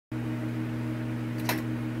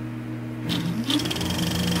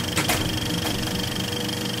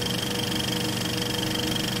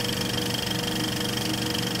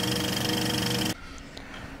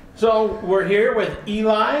So we're here with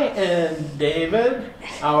Eli and David,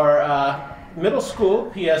 our middle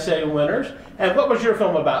school PSA winners. And what was your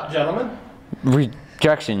film about, gentlemen?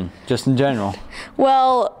 Rejection, just in general.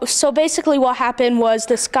 Well, so basically what happened was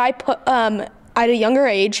this guy at a younger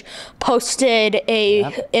age posted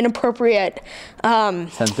a inappropriate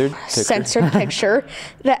censored picture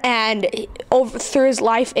and through his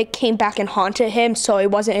life it came back and haunted him, so he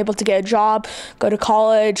wasn't able to get a job, go to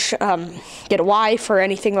college, get a wife or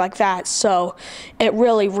anything like that. So it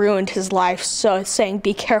really ruined his life. So it's saying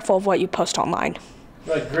be careful of what you post online.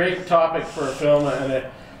 A great topic for a film and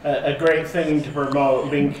a great thing to promote,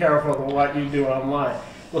 being careful of what you do online.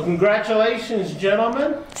 Well, congratulations,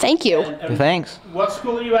 gentlemen. Thank you. And Thanks. What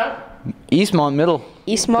school are you at? Eastmont Middle.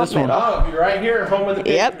 Eastmont Middle. Oh, you're right here at home in the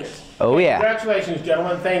Patriots. Oh, yeah. Congratulations,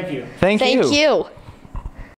 gentlemen. Thank you. Thank you. Thank you.